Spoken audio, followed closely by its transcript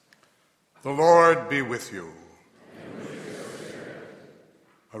The Lord be with you.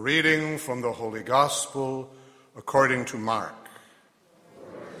 A reading from the Holy Gospel according to Mark.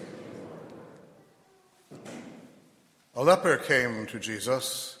 A leper came to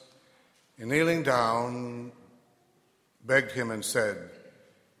Jesus, and kneeling down, begged him and said,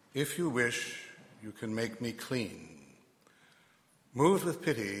 "If you wish, you can make me clean." Moved with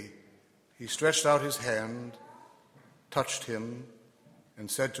pity, he stretched out his hand, touched him, and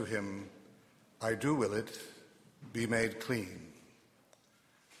said to him, "I do will it, be made clean."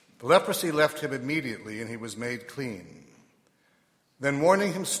 The leprosy left him immediately, and he was made clean. Then,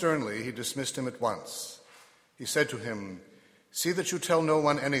 warning him sternly, he dismissed him at once. He said to him, "See that you tell no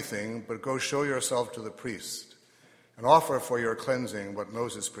one anything, but go show yourself to the priest, and offer for your cleansing what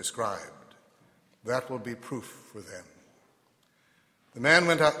Moses prescribed. That will be proof for them." The man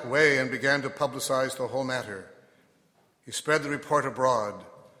went away and began to publicize the whole matter. He spread the report abroad,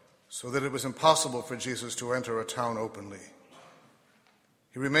 so that it was impossible for Jesus to enter a town openly.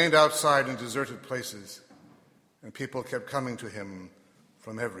 He remained outside in deserted places, and people kept coming to him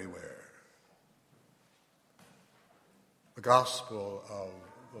from everywhere. The Gospel of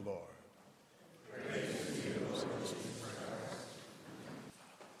the Lord. Praise to you, Lord.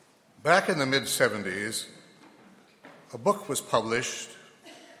 Back in the mid-70s, a book was published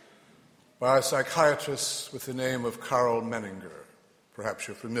by a psychiatrist with the name of Karl Menninger. Perhaps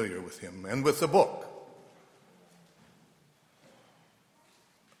you're familiar with him and with the book.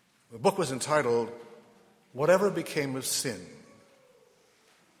 The book was entitled, "Whatever Became of Sin?"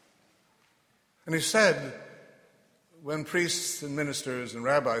 And he said, when priests and ministers and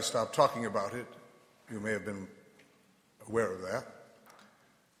rabbis stopped talking about it, you may have been aware of that,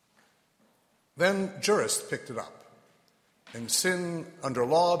 then jurists picked it up, and sin under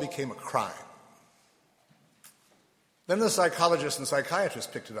law became a crime. Then the psychologists and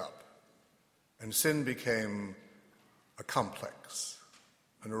psychiatrists picked it up, and sin became a complex,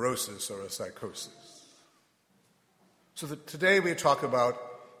 a neurosis or a psychosis. So that today we talk about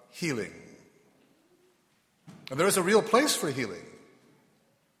healing. And there is a real place for healing.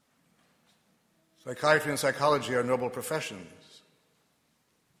 Psychiatry and psychology are noble professions,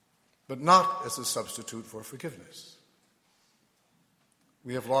 but not as a substitute for forgiveness.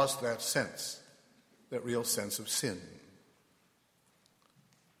 We have lost that sense, that real sense of sin.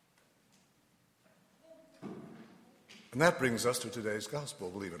 And that brings us to today's gospel,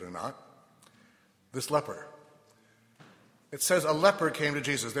 believe it or not. This leper. It says a leper came to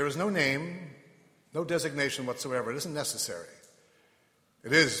Jesus. There is no name, no designation whatsoever. It isn't necessary.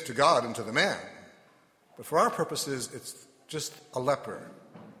 It is to God and to the man. But for our purposes, it's just a leper.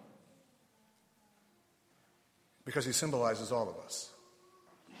 Because he symbolizes all of us.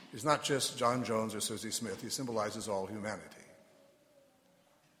 He's not just John Jones or Susie Smith. He symbolizes all humanity.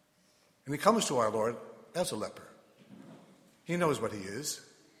 And he comes to our Lord as a leper. He knows what he is.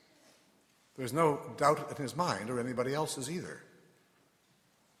 There's no doubt in his mind or anybody else's either.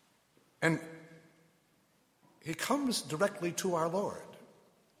 And he comes directly to our Lord.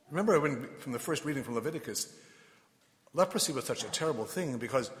 Remember from the first reading from Leviticus, leprosy was such a terrible thing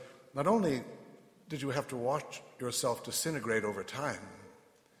because not only did you have to watch yourself disintegrate over time,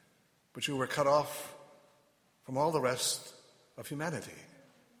 but you were cut off from all the rest of humanity.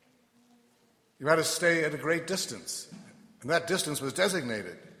 You had to stay at a great distance, and that distance was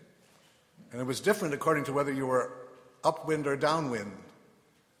designated. And it was different according to whether you were upwind or downwind.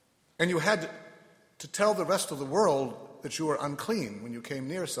 And you had to tell the rest of the world that you were unclean when you came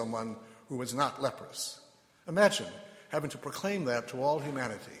near someone who was not leprous. Imagine having to proclaim that to all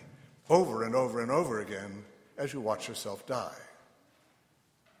humanity over and over and over again as you watch yourself die.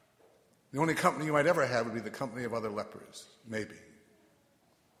 The only company you might ever have would be the company of other lepers, maybe.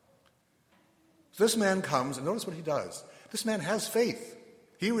 So this man comes, and notice what he does. This man has faith.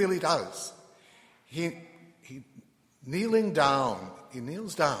 He really does. He kneeling down, he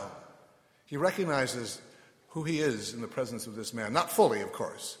kneels down. He recognizes who he is in the presence of this man. Not fully, of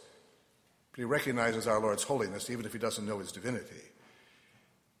course, but he recognizes our Lord's holiness, even if he doesn't know his divinity.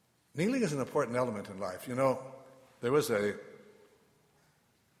 Kneeling is an important element in life. You know, there was an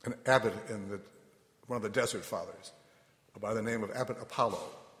abbot in one of the Desert Fathers by the name of Abbot Apollo.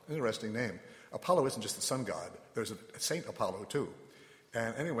 Interesting name. Apollo isn't just the sun god. There's a Saint Apollo, too.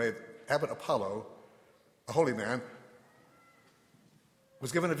 And anyway, Abbot Apollo, a holy man,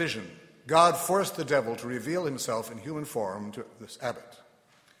 was given a vision. God forced the devil to reveal himself in human form to this abbot.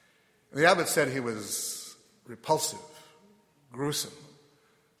 And the abbot said he was repulsive, gruesome,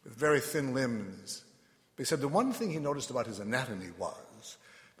 with very thin limbs. But he said the one thing he noticed about his anatomy was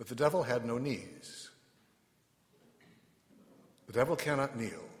that the devil had no knees. The devil cannot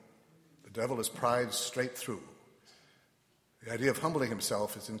kneel. The The devil is pride straight through. The idea of humbling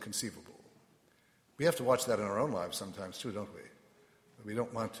himself is inconceivable. We have to watch that in our own lives sometimes too, don't we? We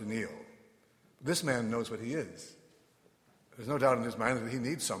don't want to kneel. This man knows what he is. There's no doubt in his mind that he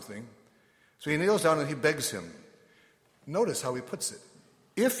needs something. So he kneels down and he begs him. Notice how he puts it.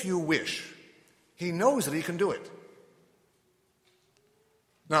 If you wish. He knows that he can do it.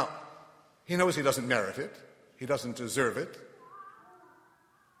 Now, he knows he doesn't merit it. He doesn't deserve it.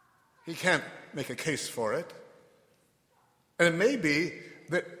 He can't make a case for it. And it may be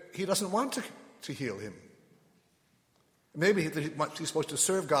that he doesn't want to heal him. Maybe he's supposed to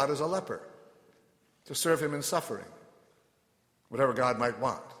serve God as a leper, to serve him in suffering, whatever God might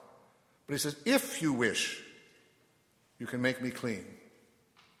want. But he says, if you wish, you can make me clean.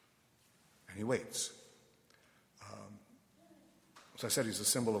 And he waits. As I said, he's a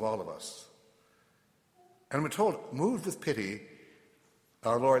symbol of all of us. And we're told, moved with pity,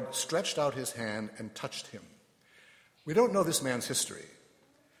 our Lord stretched out his hand and touched him. We don't know this man's history,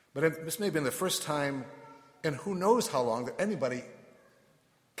 but this may have been the first time in who knows how long that anybody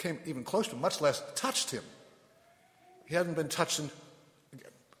came even close to him, much less touched him. He hadn't been touched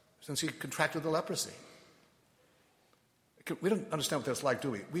since he contracted the leprosy. We don't understand what that's like,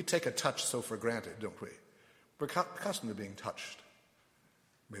 do we? We take a touch so for granted, don't we? We're accustomed to being touched.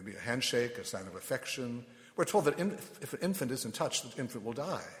 Maybe a handshake, a sign of affection. We're told that if an infant isn't touched, the infant will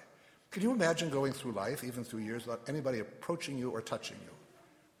die. Can you imagine going through life, even through years, without anybody approaching you or touching you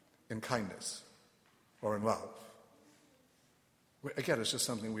in kindness or in love? Again, it's just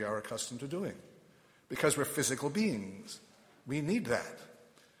something we are accustomed to doing because we're physical beings. We need that.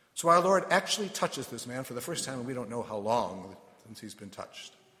 So our Lord actually touches this man for the first time, and we don't know how long since he's been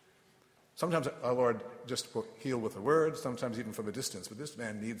touched. Sometimes our Lord just will heal with a word, sometimes even from a distance, but this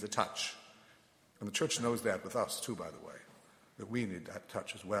man needs a touch. And the church knows that with us too, by the way, that we need that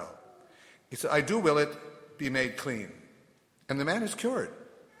touch as well. He said, I do will it be made clean. And the man is cured.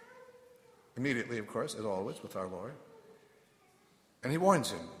 Immediately, of course, as always with our Lord. And he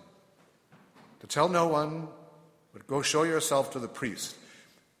warns him to tell no one, but go show yourself to the priest.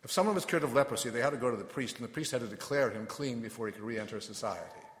 If someone was cured of leprosy, they had to go to the priest, and the priest had to declare him clean before he could re-enter society.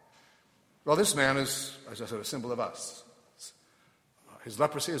 Well, this man is, as I said, a symbol of us. His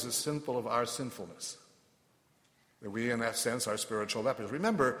leprosy is a symbol of our sinfulness. That we, in that sense, are spiritual lepers.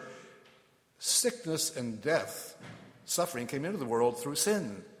 Remember, sickness and death, suffering came into the world through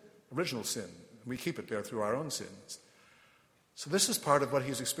sin, original sin. We keep it there through our own sins. So this is part of what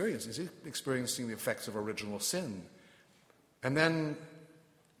he's experiencing. He's experiencing the effects of original sin.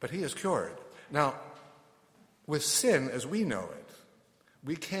 But he is cured. Now, with sin as we know it,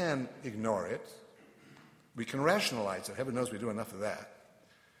 we can ignore it. We can rationalize it. Heaven knows we do enough of that.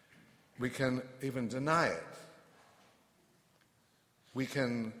 We can even deny it. We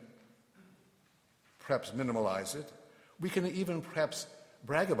can perhaps minimalize it. We can even perhaps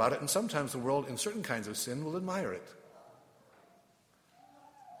brag about it, and sometimes the world, in certain kinds of sin, will admire it.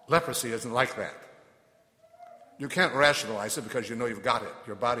 Leprosy isn't like that. You can't rationalize it because you know you've got it.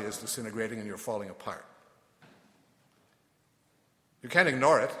 Your body is disintegrating and you're falling apart. You can't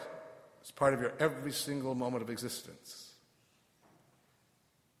ignore it. It's part of your every single moment of existence.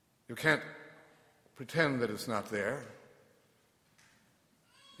 You can't pretend that it's not there.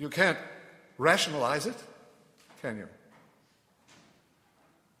 You can't rationalize it, can you?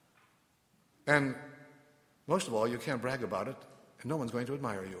 And most of all, you can't brag about it, and no one's going to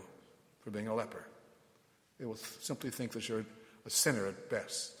admire you for being a leper. They will simply think that you're a sinner at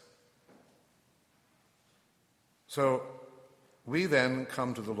best. So we then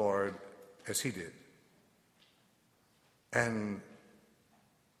come to the Lord as he did. And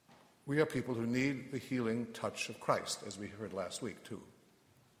we are people who need the healing touch of Christ, as we heard last week, too.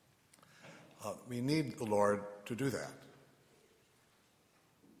 We need the Lord to do that.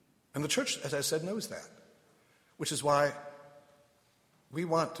 And the church, as I said, knows that, which is why we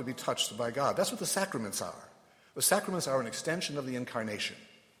want to be touched by God. That's what the sacraments are. The sacraments are an extension of the incarnation.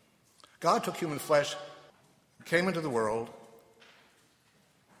 God took human flesh, came into the world,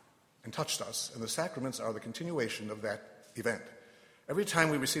 and touched us, and the sacraments are the continuation of that event. Every time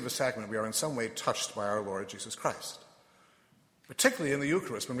we receive a sacrament, we are in some way touched by our Lord Jesus Christ. Particularly in the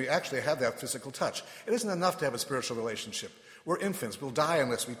Eucharist, when we actually have that physical touch. It isn't enough to have a spiritual relationship. We're infants. We'll die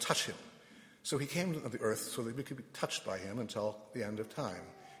unless we touch him. So he came to the earth so that we could be touched by him until the end of time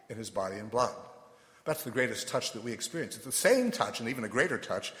in his body and blood. That's the greatest touch that we experience. It's the same touch, and even a greater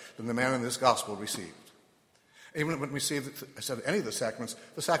touch, than the man in this gospel received. Even when we receive, I said, any of the sacraments,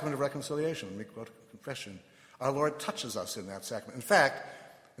 the sacrament of reconciliation, when we go to confession, our Lord touches us in that sacrament. In fact,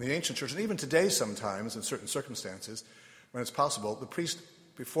 in the ancient church, and even today sometimes, in certain circumstances, when it's possible, the priest,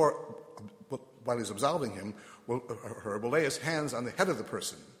 before while he's absolving him, will lay his hands on the head of the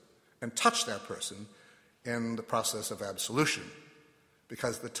person and touch that person in the process of absolution,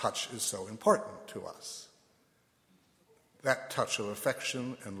 because the touch is so important to us. That touch of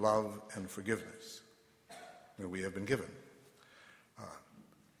affection and love and forgiveness that we have been given.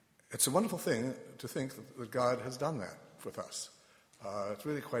 It's a wonderful thing to think that God has done that with us. It's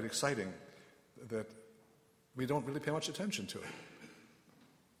really quite exciting that we don't really pay much attention to it.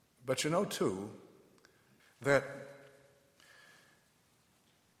 But you know, too, that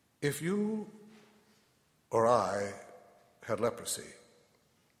if you or I had leprosy,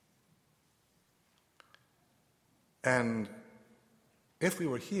 and if we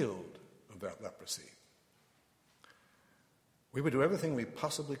were healed of that leprosy, we would do everything we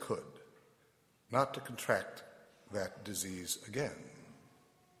possibly could not to contract that disease again.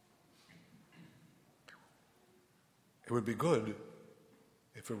 It would be good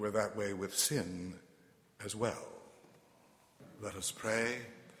if it were that way with sin as well. Let us pray.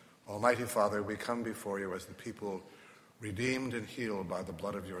 Almighty Father, we come before you as the people redeemed and healed by the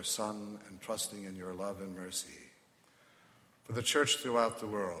blood of your Son and trusting in your love and mercy. For the church throughout the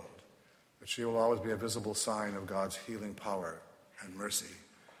world, that she will always be a visible sign of God's healing power and mercy,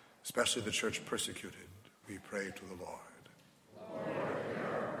 especially the church persecuted, we pray to the Lord. Lord, hear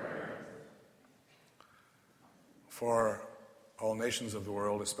our prayers. For all nations of the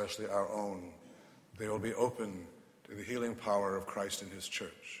world, especially our own, they will be open to the healing power of Christ and his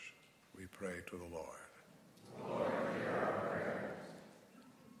church, we pray to the Lord. Lord, hear our prayers.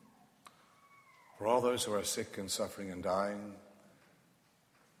 For all those who are sick and suffering and dying,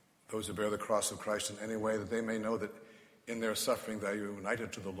 those who bear the cross of Christ in any way, that they may know that in their suffering they are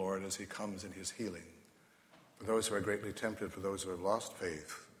united to the Lord as he comes in his healing. For those who are greatly tempted, for those who have lost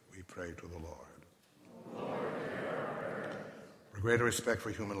faith, we pray to the Lord. Lord, hear our prayers. For greater respect for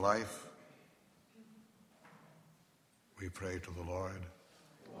human life, we pray to the Lord.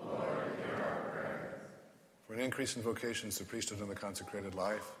 Lord, hear our prayers. For an increase in vocations to priesthood and the consecrated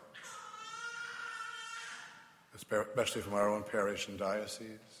life, especially from our own parish and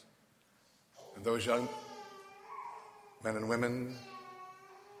diocese, and those young men and women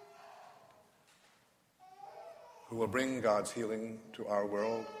who will bring God's healing to our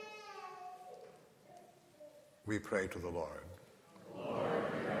world, we pray to the Lord. Lord,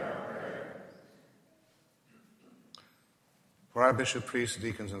 hear our prayers. For our bishop, priests,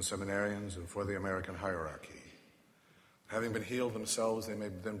 deacons, and seminarians, and for the American hierarchy, having been healed themselves, they may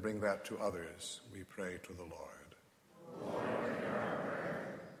then bring that to others, we pray to the Lord. Lord, hear our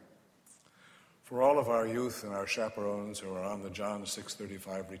prayers. For all of our youth and our chaperones who are on the John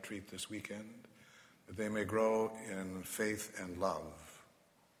 6:35 retreat this weekend, that they may grow in faith and love,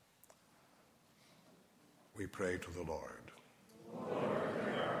 we pray to the Lord. Lord,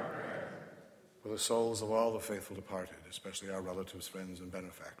 hear our prayers. For the souls of all the faithful departed, especially our relatives, friends, and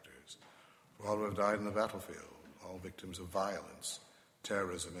benefactors, for all who have died in the battlefield, all victims of violence,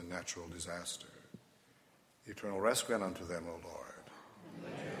 terrorism, and natural disaster. Eternal rest grant unto them, O Lord.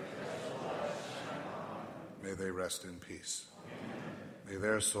 May they rest in peace. Amen. May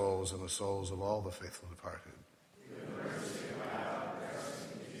their souls and the souls of all the faithful departed,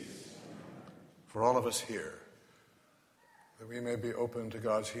 for all of us here, that we may be open to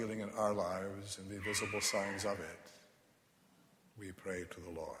God's healing in our lives and be visible signs of it, we pray to the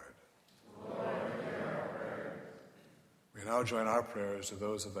Lord. Lord, hear our prayers. We now join our prayers to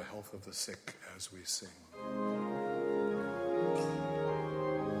those of the health of the sick as we sing.